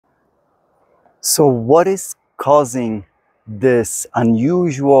So what is causing this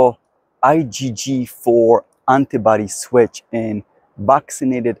unusual IgG4 antibody switch in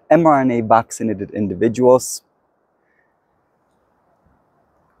vaccinated, mRNA vaccinated individuals?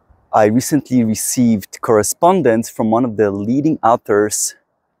 I recently received correspondence from one of the leading authors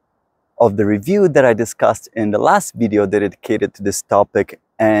of the review that I discussed in the last video dedicated to this topic,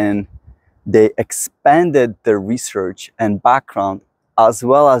 and they expanded their research and background as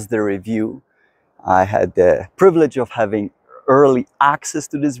well as the review. I had the privilege of having early access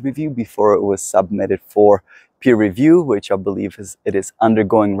to this review before it was submitted for peer review, which I believe it is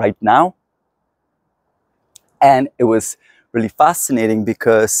undergoing right now. And it was really fascinating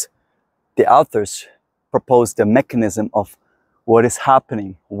because the authors proposed a mechanism of what is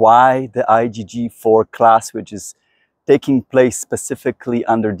happening, why the IgG4 class, which is taking place specifically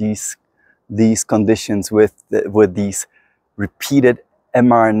under these conditions with these repeated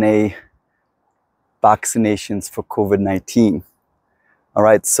mRNA vaccinations for COVID-19. All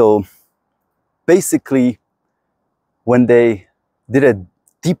right, so basically, when they did a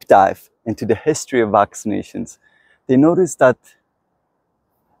deep dive into the history of vaccinations, they noticed that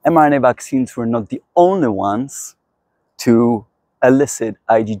mRNA vaccines were not the only ones to elicit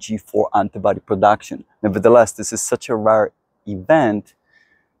IgG4 antibody production. Nevertheless, this is such a rare event.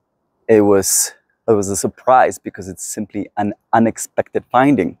 It was a surprise because it's simply an unexpected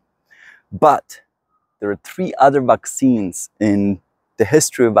finding. But there are 3 other vaccines in the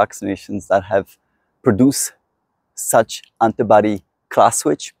history of vaccinations that have produced such antibody class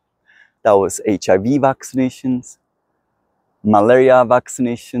switch. That was HIV vaccinations, malaria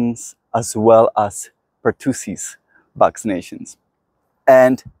vaccinations, as well as pertussis vaccinations.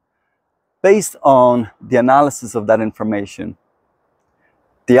 And based on the analysis of that information,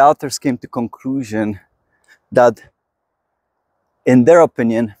 the authors came to the conclusion that, in their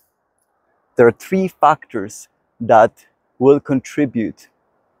opinion, there are 3 factors that will contribute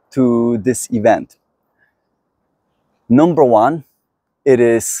to this event. Number 1, it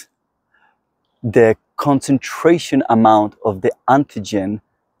is the concentration amount of the antigen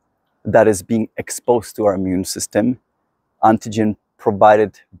that is being exposed to our immune system, antigen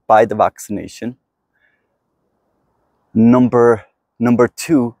provided by the vaccination. Number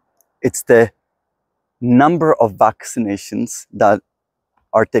 2, it's the number of vaccinations that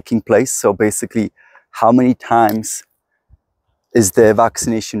are taking place. So basically, how many times is the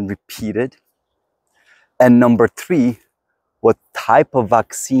vaccination repeated? And number 3, what type of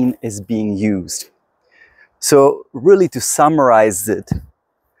vaccine is being used? So really, to summarize it,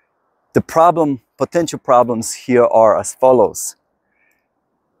 the potential problems here are as follows.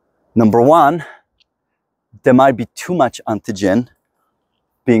 Number 1, there might be too much antigen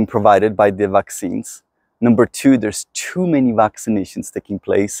being provided by the vaccines. Number 2, there's too many vaccinations taking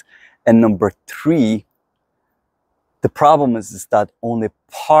place. And number 3, the problem is that only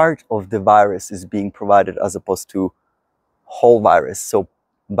part of the virus is being provided as opposed to whole virus. So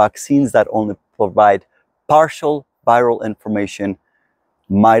vaccines that only provide partial viral information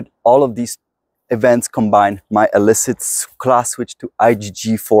all of these events combined might elicit class switch to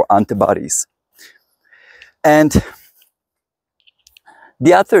IgG4 antibodies. And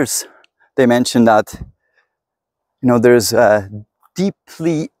the authors, they mentioned that, there's a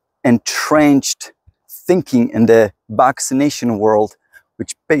deeply entrenched thinking in the vaccination world,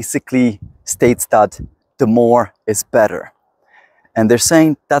 which basically states that the more is better. And they're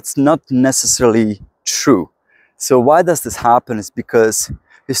saying that's not necessarily true. So why does this happen? Is because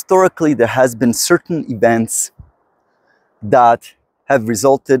historically there has been certain events that have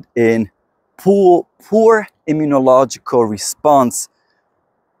resulted in poor immunological response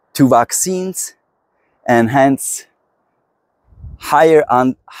to vaccines, and hence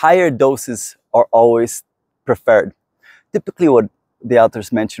higher doses are always preferred. Typically, what the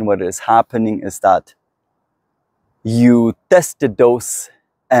authors mention, what is happening is that you test the dose,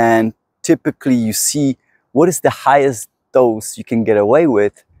 and typically you see what is the highest dose you can get away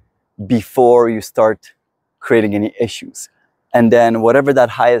with before you start creating any issues. And then whatever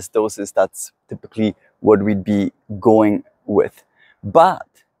that highest dose is, that's typically what we'd be going with. But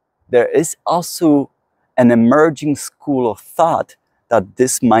there is also an emerging school of thought that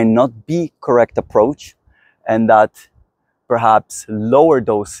this might not be correct approach, and that perhaps lower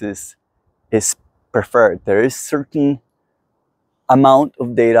doses is preferred. There is certain amount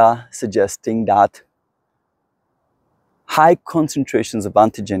of data suggesting that high concentrations of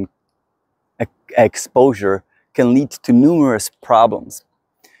antigen exposure can lead to numerous problems.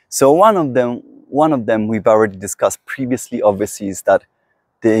 So one of them we've already discussed previously, obviously, is that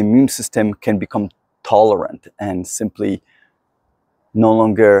the immune system can become tolerant and simply no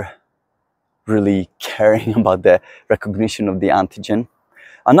longer really caring about the recognition of the antigen.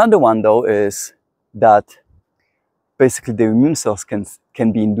 Another one, though, is that basically the immune cells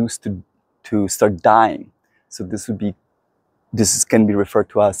can be induced to start dying. So this can be referred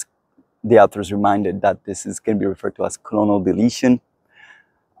to as, the authors reminded that can be referred to as clonal deletion.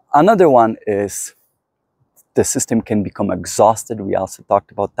 Another one is the system can become exhausted. We also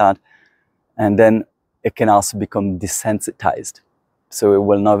talked about that. And then it can also become desensitized. So it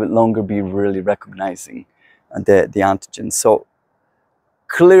will no longer be really recognizing the antigen. So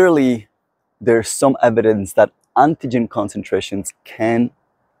clearly, there's some evidence that antigen concentrations can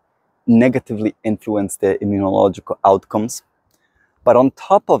negatively influence the immunological outcomes. But on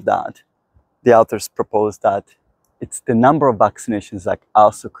top of that, the authors propose that it's the number of vaccinations that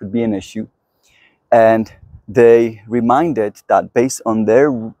also could be an issue. And they reminded that based on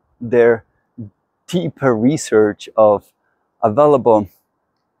their deeper research of available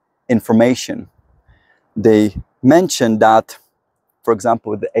information, they mentioned that, for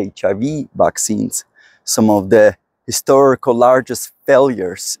example, with the HIV vaccines, some of the historical largest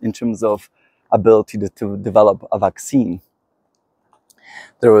failures in terms of ability to develop a vaccine.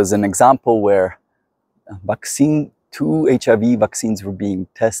 There was an example where two HIV vaccines were being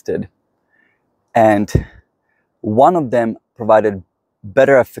tested, and one of them provided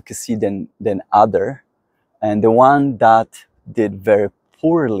better efficacy than other, and the one that did very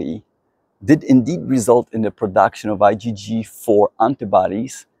poorly did indeed result in the production of IgG4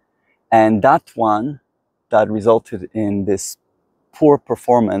 antibodies, and that one that resulted in this poor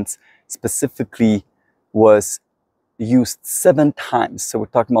performance specifically was used 7 times. So we're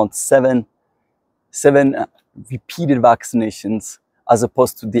talking about seven repeated vaccinations, as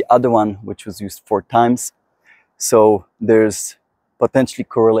opposed to the other one, which was used 4 times. So there's potentially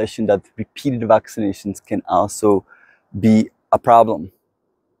correlation that repeated vaccinations can also be a problem.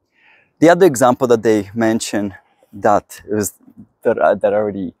 The other example that they mentioned that I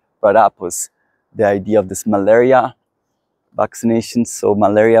already brought up was the idea of this malaria vaccination. So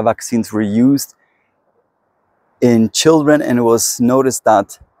malaria vaccines were used in children, and it was noticed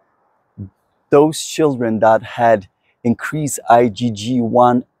that those children that had increased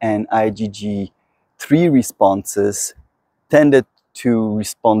IgG1 and IgG3 responses tended to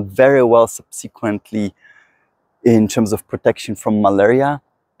respond very well subsequently in terms of protection from malaria.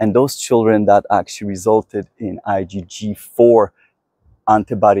 And those children that actually resulted in IgG4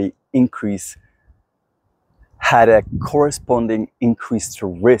 antibody increase had a corresponding increased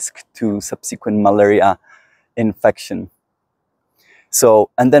risk to subsequent malaria infection.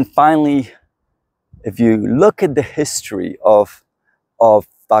 So, and then finally, if you look at the history of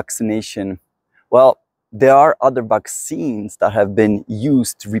vaccination, well, there are other vaccines that have been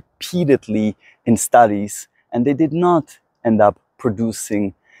used repeatedly in studies, and they did not end up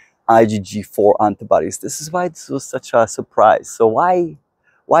producing IgG4 antibodies. This is why this was such a surprise. So why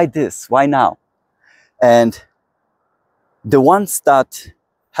this? Why now? And the ones that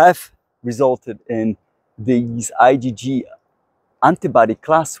have resulted in these IgG antibody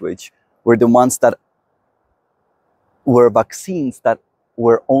class switch were the ones that were vaccines that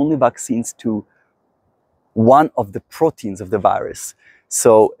were only vaccines to one of the proteins of the virus.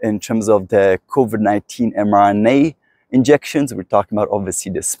 So in terms of the COVID-19 mRNA injections, we're talking about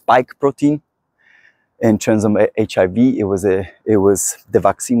obviously the spike protein. In terms of HIV, the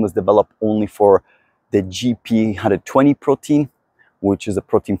vaccine was developed only for the GP120 protein, which is a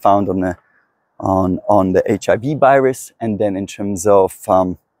protein found on the HIV virus. And then in terms of,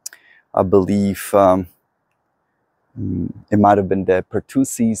 I believe it might have been the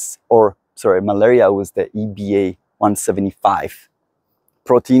pertussis, or sorry, malaria was the EBA175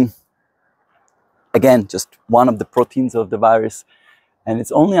 protein. Again, just one of the proteins of the virus. And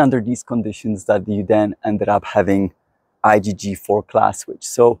it's only under these conditions that you then ended up having IgG4 class switch.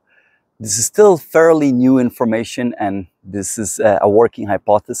 So this is still fairly new information, and this is a working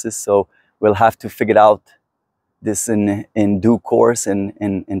hypothesis. So we'll have to figure out this in due course and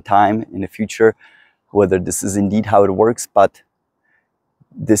in time in the future, whether this is indeed how it works. But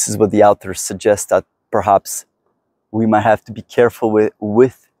this is what the authors suggest, that perhaps we might have to be careful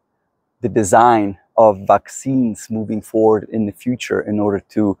with the design of vaccines moving forward in the future in order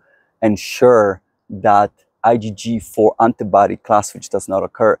to ensure that IgG4 antibody class switch does not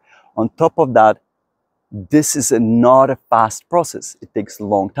occur. On top of that, this is not a fast process. It takes a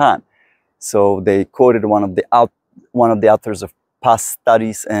long time. So they quoted one of the authors of past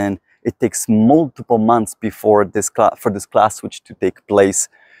studies, and it takes multiple months before for this class switch to take place.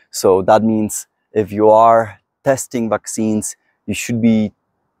 So that means if you are testing vaccines, you should be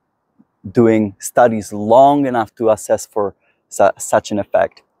doing studies long enough to assess for such an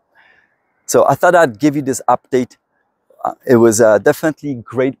effect. So I thought I'd give you this update. It was definitely a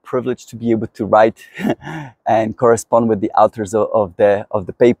great privilege to be able to write and correspond with the authors of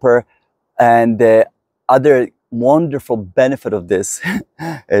the paper. And the other wonderful benefit of this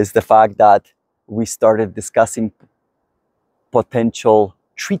is the fact that we started discussing potential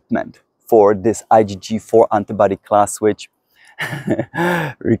treatment for this IgG4 antibody class, which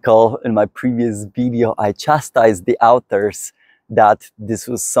recall in my previous video, I chastised the authors that this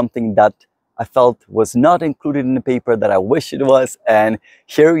was something that I felt was not included in the paper, that I wish it was. And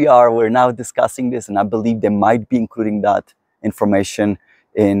here we are, we're now discussing this, and I believe they might be including that information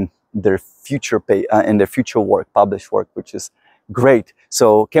in their future work, published work, which is great.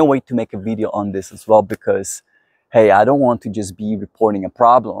 So can't wait to make a video on this as well, because hey, I don't want to just be reporting a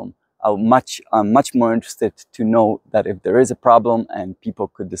problem. I'm much more interested to know that if there is a problem and people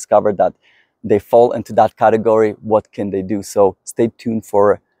could discover that they fall into that category, what can they do? So stay tuned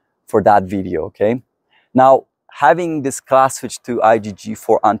for that video, okay? Now, having this class switch to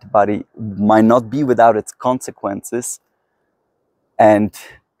IgG4 antibody might not be without its consequences. And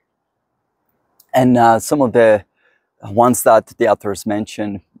some of the ones that the authors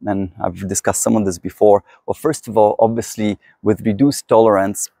mentioned, and I've discussed some of this before. Well, first of all, obviously, with reduced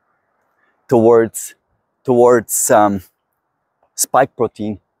tolerance towards spike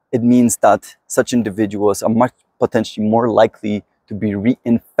protein, it means that such individuals are potentially more likely to be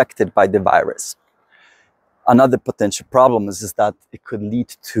reinfected by the virus. Another potential problem is that it could lead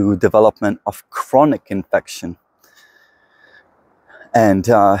to development of chronic infection. And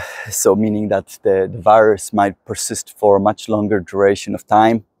so meaning that the virus might persist for a much longer duration of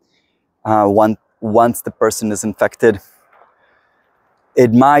time. Once the person is infected,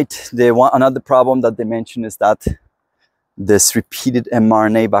 another problem that they mention is that this repeated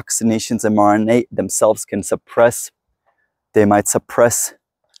mRNA vaccinations, mRNA themselves can suppress, they might suppress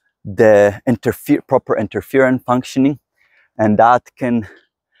the proper interferon functioning, and that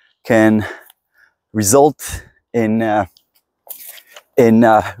can result in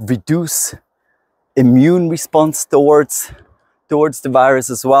reduce immune response towards the virus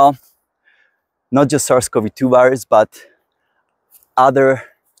as well. Not just SARS-CoV-2 virus, but other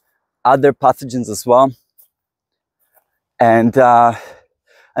pathogens as well. And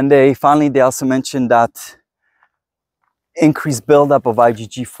they also mentioned that increased buildup of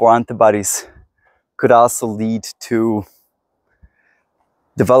IgG4 antibodies could also lead to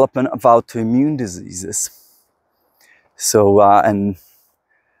development of autoimmune diseases. So, and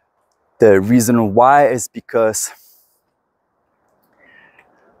the reason why is because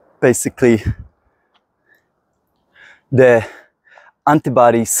basically the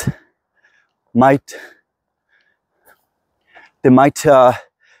antibodies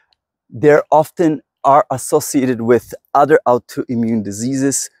they're often are associated with other autoimmune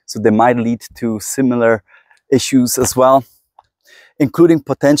diseases, so they might lead to similar issues as well, including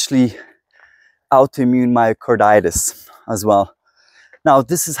potentially autoimmune myocarditis as well. Now,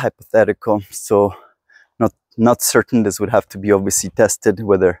 this is hypothetical, so not certain. This would have to be obviously tested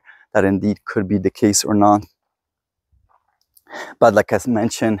whether that indeed could be the case or not. But like I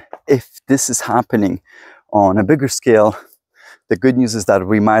mentioned, if this is happening on a bigger scale, the good news is that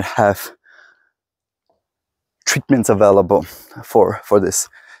we might have treatments available for this.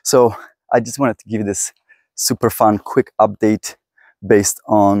 So I just wanted to give you this super fun, quick update based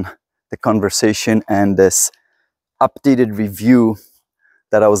on the conversation and this updated review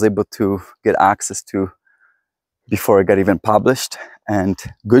that I was able to get access to before it got even published. And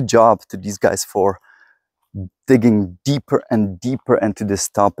good job to these guys for digging deeper and deeper into this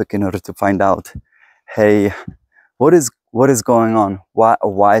topic in order to find out, hey, what is going on?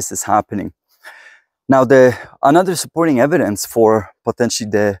 Why is this happening? Now, another supporting evidence for potentially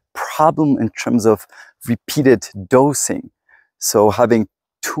the problem in terms of repeated dosing, so having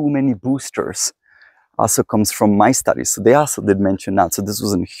too many boosters, also comes from my studies. So they also did mention that. So this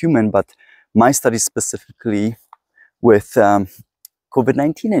wasn't human, but my studies specifically with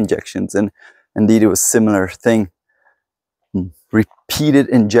COVID-19 injections, and indeed it was a similar thing. Repeated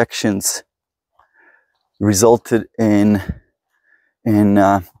injections resulted in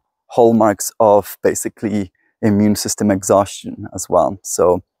hallmarks of basically immune system exhaustion as well.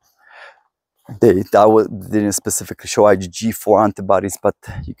 So they didn't specifically show IgG4 antibodies, but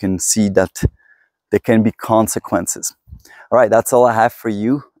you can see that there can be consequences. All right, that's all I have for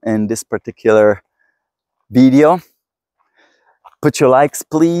you in this particular video. Put your likes,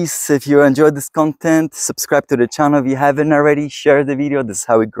 please, if you enjoyed this content. Subscribe to the channel if you haven't already. Share the video. This is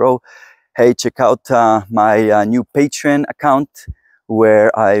how we grow. Hey, check out my new Patreon account,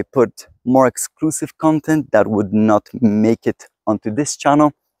 where I put more exclusive content that would not make it onto this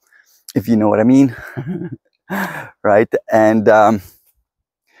channel. if you know what I mean. Right? And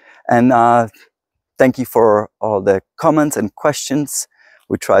thank you for all the comments and questions.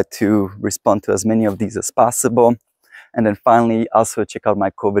 We try to respond to as many of these as possible. And then finally, also check out my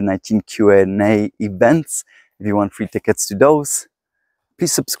COVID-19 Q&A events if you want free tickets to those.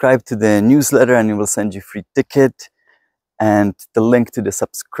 Please subscribe to the newsletter and it will send you free ticket. And the link to the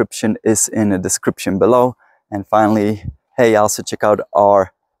subscription is in the description below. And finally, hey, also check out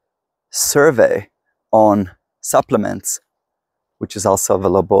our survey on supplements, which is also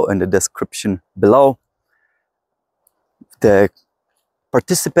available in the description below. The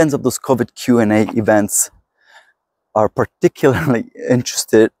participants of those COVID Q&A events are particularly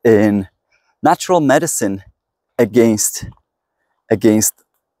interested in natural medicine against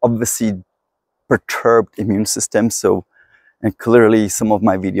obviously perturbed immune system. So, and clearly some of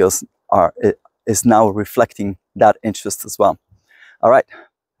my videos is now reflecting that interest as well. All right,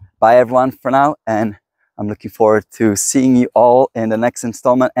 bye everyone for now, and I'm looking forward to seeing you all in the next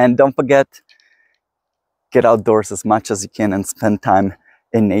installment. And don't forget, get outdoors as much as you can and spend time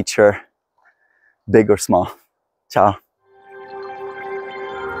in nature, big or small. Ciao.